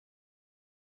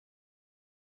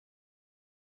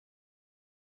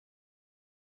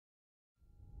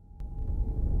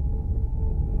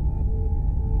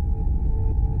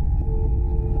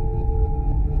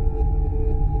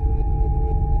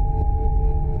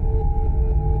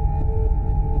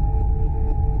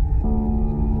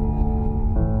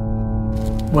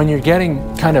When you're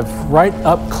getting kind of right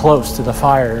up close to the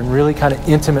fire and really kind of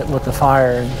intimate with the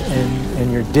fire, and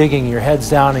you're digging, your head's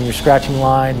down and you're scratching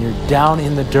line, you're down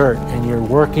in the dirt and you're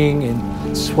working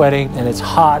and sweating, and it's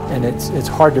hot and it's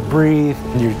hard to breathe,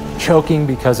 and you're choking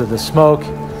because of the smoke,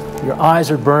 your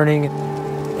eyes are burning,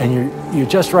 and you're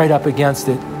just right up against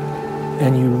it,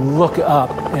 and you look up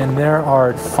and there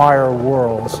are fire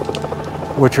whirls,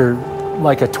 which are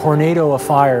like a tornado of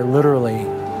fire, literally.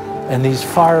 And these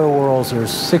fire whirls are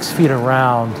 6 feet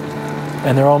around,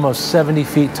 and they're almost 70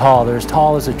 feet tall. They're as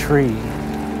tall as a tree.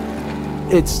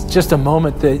 It's just a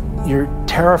moment that you're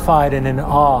terrified and in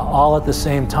awe all at the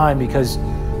same time, because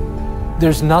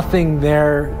there's nothing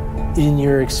there in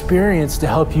your experience to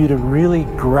help you to really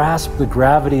grasp the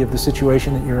gravity of the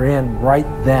situation that you're in right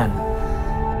then.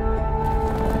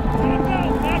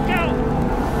 Back out!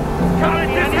 Come on,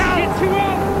 this house! Too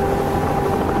up!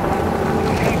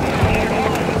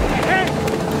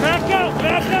 Back out!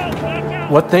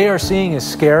 What they are seeing is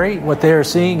scary. What they are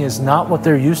seeing is not what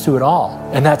they're used to at all,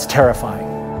 and that's terrifying.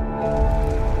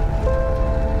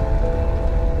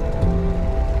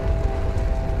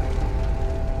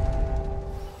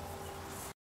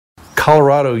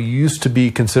 Colorado used to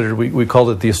be considered, we called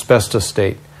it the asbestos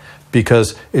state,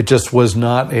 because it just was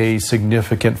not a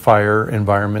significant fire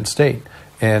environment state.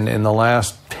 And in the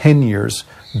last 10 years,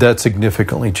 that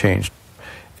significantly changed.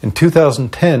 In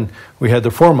 2010, we had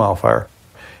the 4 Mile fire.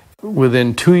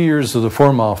 Within 2 years of the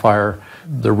 4 Mile fire,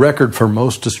 the record for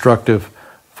most destructive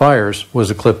fires was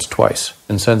eclipsed twice.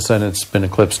 And since then, it's been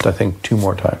eclipsed, I think, 2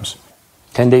 more times.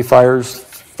 10-day fires,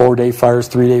 4-day fires,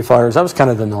 3-day fires, that was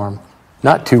kind of the norm.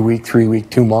 Not 2 week, 3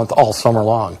 week, 2 month, all summer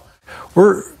long.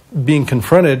 We're being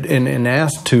confronted and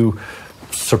asked to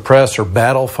suppress or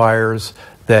battle fires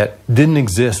that didn't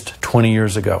exist 20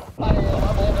 years ago.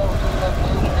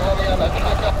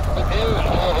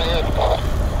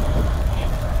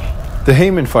 The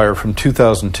Hayman fire from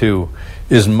 2002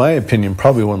 is, in my opinion,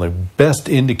 probably one of the best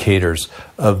indicators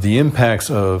of the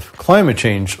impacts of climate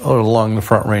change along the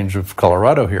Front Range of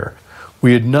Colorado here.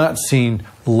 We had not seen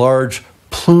large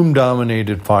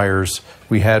plume-dominated fires.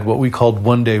 We had what we called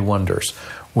one-day wonders.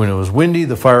 When it was windy,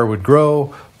 the fire would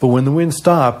grow, but when the wind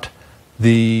stopped,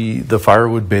 the fire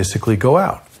would basically go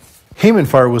out. Hayman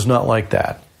fire was not like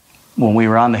that. When we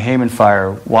were on the Hayman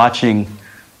fire, watching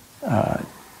a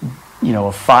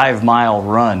 5-mile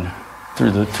run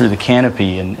through the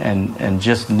canopy, and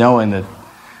just knowing that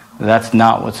that's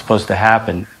not what's supposed to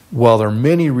happen. While there are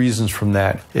many reasons from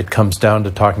that, it comes down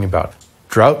to talking about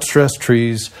drought-stressed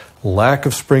trees, lack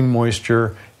of spring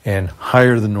moisture, and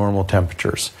higher than normal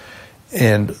temperatures.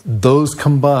 And those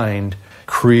combined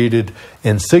created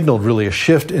and signaled really a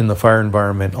shift in the fire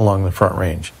environment along the Front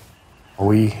Range.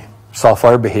 We saw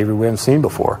fire behavior we haven't seen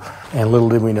before, and little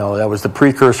did we know that was the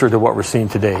precursor to what we're seeing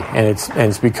today, and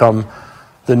it's become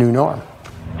the new norm.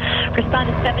 Respond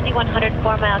to 7100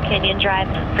 4 Mile Canyon Drive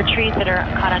for trees that are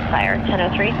caught on fire,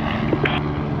 1003.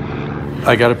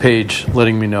 I got a page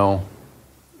letting me know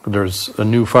there's a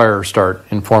new fire start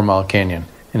in 4 Mile Canyon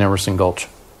in Emerson Gulch.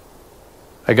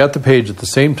 I got the page at the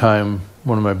same time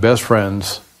one of my best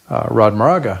friends, Rod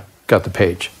Moraga, got the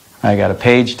page. I got a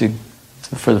page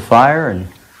for the fire, and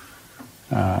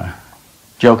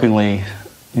jokingly,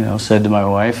 said to my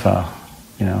wife,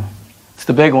 it's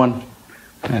the big one,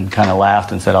 and kind of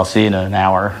laughed and said, I'll see you in an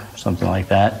hour, something like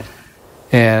that.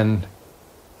 And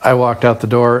I walked out the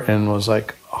door and was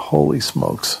like, holy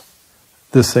smokes,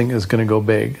 this thing is going to go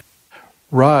big.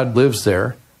 Rod lives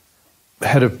there,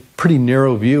 had a pretty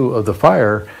narrow view of the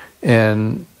fire,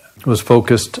 and was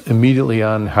focused immediately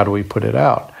on how do we put it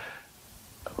out.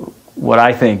 What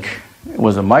I think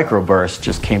was a microburst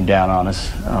just came down on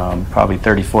us, probably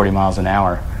 30, 40 miles an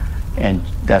hour, and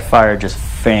that fire just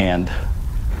fanned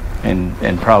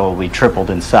and probably tripled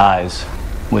in size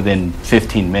within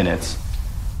 15 minutes.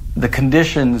 The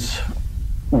conditions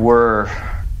were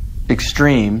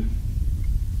extreme,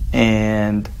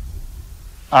 and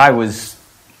I was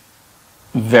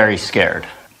very scared.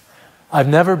 I've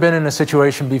never been in a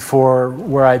situation before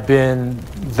where I've been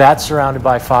that surrounded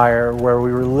by fire, where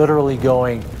we were literally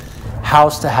going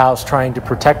house to house trying to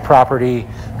protect property,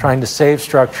 trying to save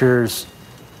structures.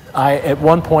 I, at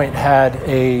one point, had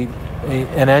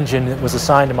an engine that was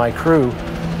assigned to my crew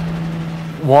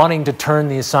wanting to turn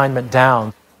the assignment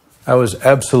down. I was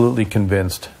absolutely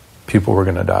convinced people were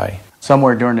going to die.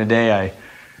 Somewhere during the day,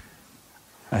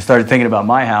 I started thinking about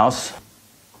my house.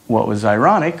 What was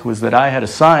ironic was that I had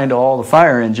assigned all the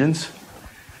fire engines,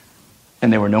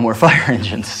 and there were no more fire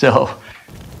engines. So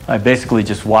I basically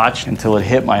just watched until it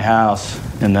hit my house,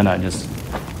 and then I just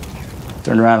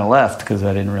turned around and left because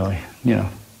I didn't really, there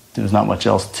was not much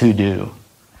else to do.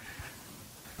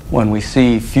 when we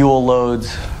see fuel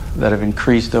loads that have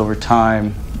increased over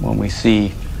time, when we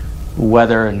see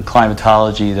weather and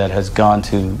climatology that has gone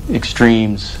to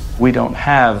extremes, we don't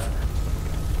have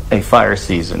a fire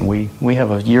season. We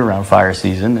have a year-round fire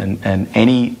season, and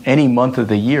any month of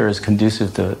the year is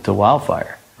conducive to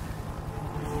wildfire.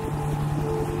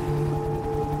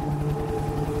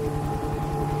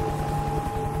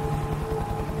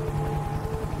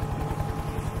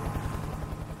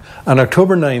 On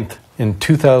October 9th in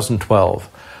 2012,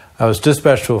 I was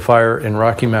dispatched to a fire in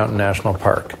Rocky Mountain National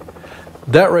Park.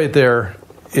 That right there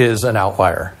is an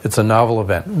outlier. It's a novel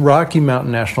event. Rocky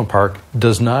Mountain National Park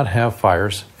does not have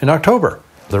fires in October.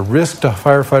 The risk to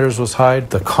firefighters was high.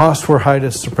 The costs were high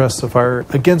to suppress the fire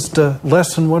against a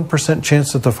less than 1%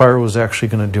 chance that the fire was actually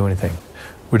going to do anything.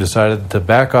 We decided to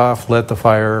back off, let the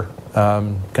fire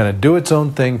kind of do its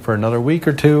own thing for another week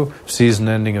or two.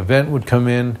 Season-ending event would come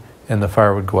in, and the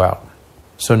fire would go out.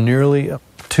 So nearly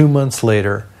 2 months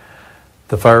later,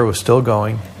 the fire was still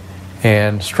going,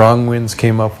 and strong winds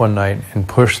came up one night and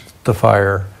pushed the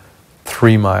fire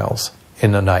 3 miles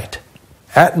in the night.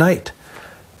 At night,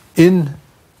 in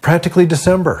practically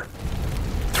December.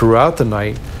 Throughout the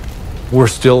night, we're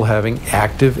still having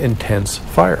active, intense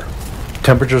fire.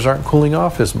 Temperatures aren't cooling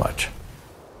off as much.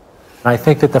 I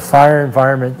think that the fire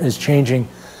environment is changing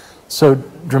so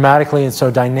dramatically and so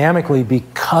dynamically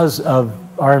because of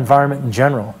our environment in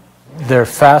general. They're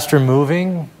faster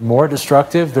moving, more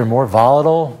destructive, they're more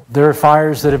volatile. There are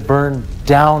fires that have burned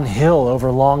downhill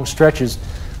over long stretches,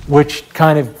 which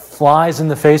kind of flies in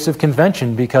the face of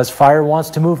convention because fire wants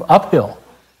to move uphill.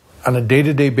 On a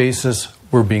day-to-day basis,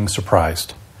 we're being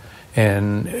surprised.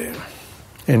 And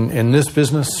in this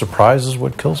business, surprise is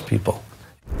what kills people.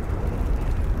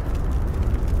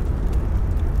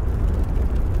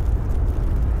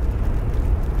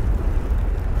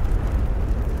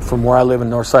 From where I live in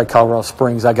Northside Colorado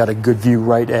Springs, I got a good view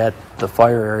right at the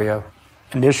fire area.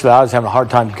 Initially, I was having a hard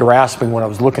time grasping what I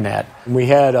was looking at. We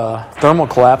had a thermal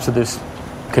collapse of this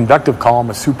conductive column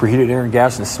of superheated air and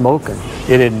gas and smoke, and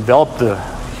it had enveloped the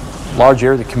large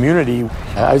area of the community.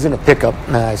 I was in a pickup,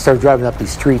 and I started driving up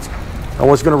these streets. I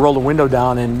was going to roll the window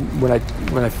down, and when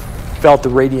I felt the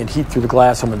radiant heat through the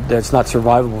glass, that's not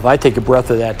survivable. If I take a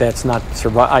breath of that, that's not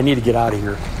survivable. I need to get out of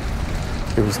here.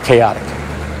 It was chaotic.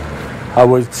 I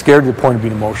was scared to the point of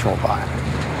being emotional about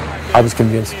it. I was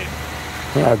convinced.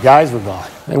 Guys were gone.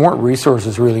 They weren't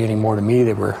resources really anymore to me.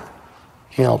 They were,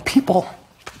 people.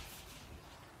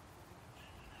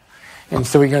 And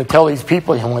so we're going to tell these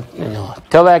people,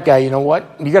 tell that guy, you know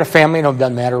what? You got a family, and it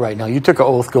doesn't matter right now. You took an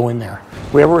oath, go in there.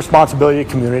 We have a responsibility to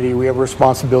the community. We have a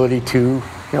responsibility to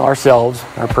ourselves,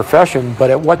 our profession.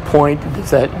 But at what point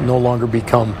does that no longer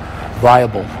become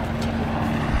viable?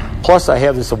 Plus, I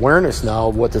have this awareness now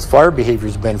of what this fire behavior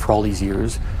has been for all these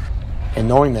years. And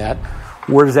knowing that,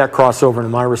 where does that cross over into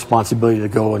my responsibility to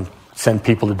go and send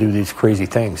people to do these crazy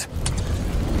things?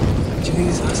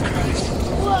 Jesus Christ.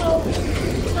 Whoa.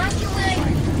 Not your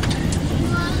leg.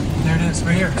 There it is.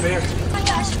 Right here. Right here. Oh my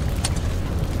gosh.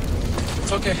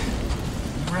 It's okay.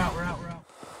 We're out.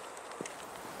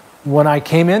 When I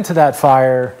came into that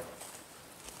fire,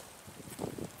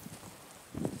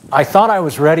 I thought I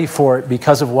was ready for it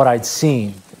because of what I'd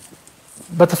seen.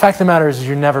 But the fact of the matter is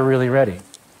you're never really ready.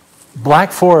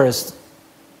 Black Forest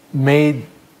made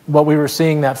what we were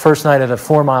seeing that first night at a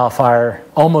 4-mile fire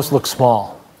almost look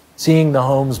small. Seeing the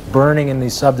homes burning in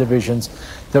these subdivisions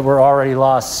that were already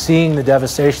lost, seeing the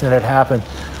devastation that had happened,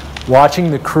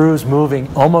 watching the crews moving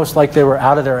almost like they were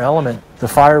out of their element. The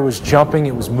fire was jumping,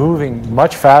 it was moving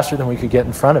much faster than we could get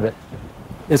in front of it.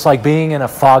 It's like being in a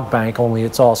fog bank, only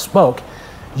it's all smoke.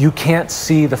 You can't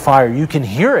see the fire. You can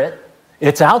hear it.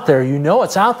 It's out there. You know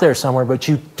it's out there somewhere, but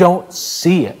you don't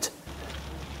see it.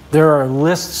 There are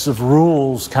lists of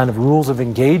rules, kind of rules of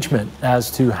engagement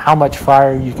as to how much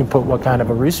fire you can put what kind of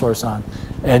a resource on.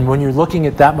 And when you're looking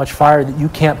at that much fire that you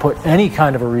can't put any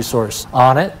kind of a resource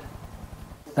on it,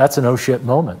 that's an oh shit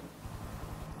moment.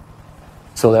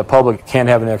 So that public can't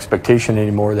have an expectation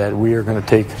anymore that we are going to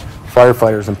take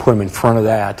firefighters and put them in front of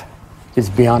that. It's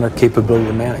beyond our capability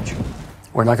to manage.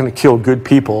 We're not going to kill good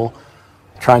people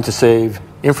trying to save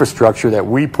infrastructure that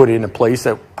we put in a place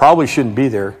that probably shouldn't be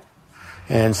there.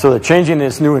 And so the changing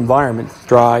this new environment,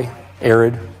 dry,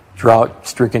 arid,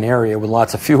 drought-stricken area with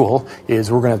lots of fuel, is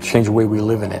we're going to have to change the way we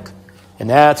live in it. And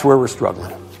that's where we're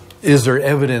struggling. Is there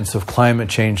evidence of climate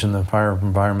change in the fire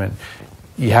environment?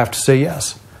 You have to say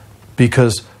yes,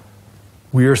 because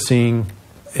we are seeing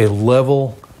a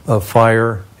level of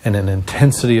fire and an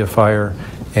intensity of fire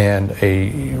and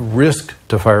a risk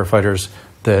to firefighters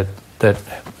that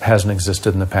hasn't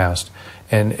existed in the past.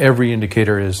 And every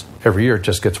indicator is, every year it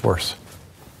just gets worse.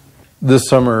 This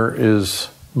summer is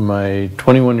my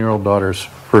 21-year-old daughter's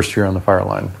first year on the fire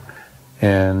line.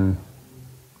 And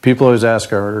people always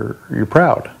ask, are you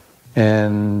proud?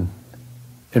 And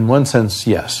in one sense,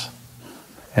 yes.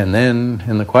 And then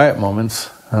in the quiet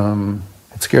moments,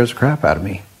 it scares the crap out of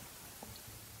me.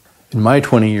 In my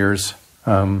 20 years,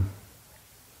 I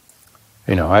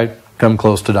come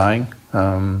close to dying.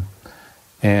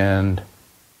 And,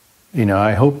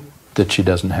 I hope that she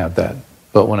doesn't have that.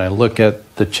 But when I look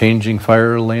at the changing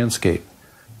fire landscape,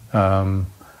 I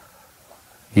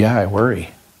worry,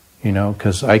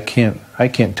 because I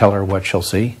can't tell her what she'll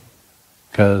see,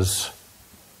 because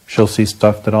she'll see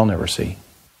stuff that I'll never see.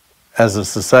 As a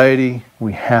society,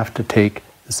 we have to take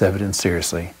this evidence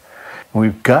seriously.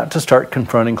 We've got to start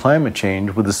confronting climate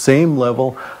change with the same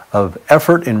level of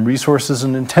effort and resources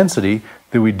and intensity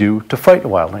that we do to fight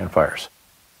wildland fires.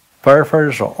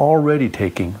 Firefighters are already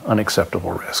taking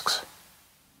unacceptable risks.